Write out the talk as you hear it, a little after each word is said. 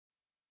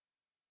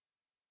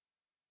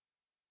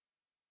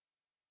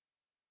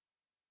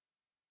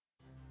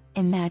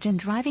Imagine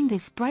driving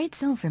this bright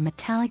silver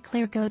metallic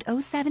clear coat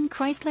 '07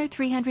 Chrysler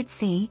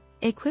 300C,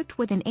 equipped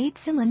with an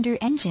 8-cylinder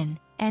engine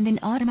and an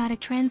automatic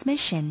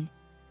transmission.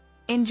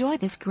 Enjoy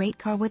this great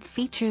car with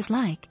features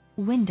like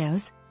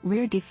windows,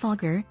 rear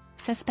defogger,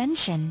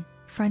 suspension,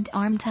 front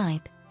arm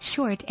type,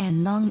 short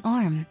and long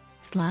arm,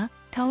 SLA,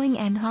 towing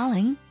and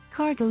hauling,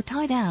 cargo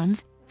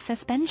tie-downs,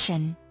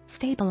 suspension,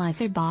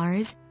 stabilizer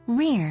bars,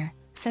 rear,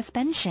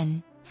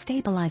 suspension,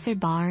 stabilizer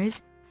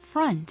bars,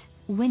 front,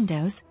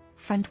 windows,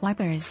 front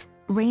wipers,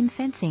 rain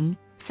sensing,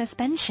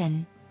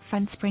 suspension,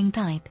 front spring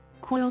type,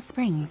 coil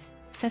springs,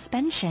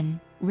 suspension,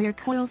 rear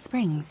coil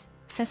springs,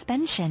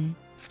 suspension,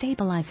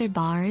 stabilizer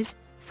bars,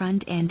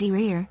 front and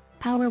rear,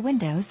 power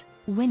windows,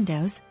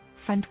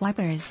 front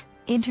wipers,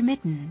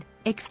 intermittent,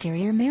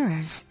 exterior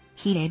mirrors,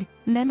 heated,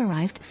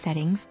 memorized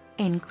settings,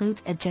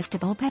 includes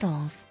adjustable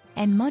pedals,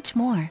 and much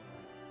more.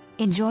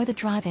 Enjoy the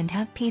drive and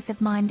have peace of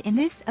mind in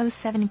this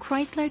 '07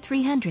 Chrysler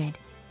 300.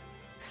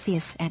 See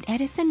us at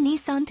Edison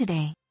Nissan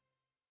today.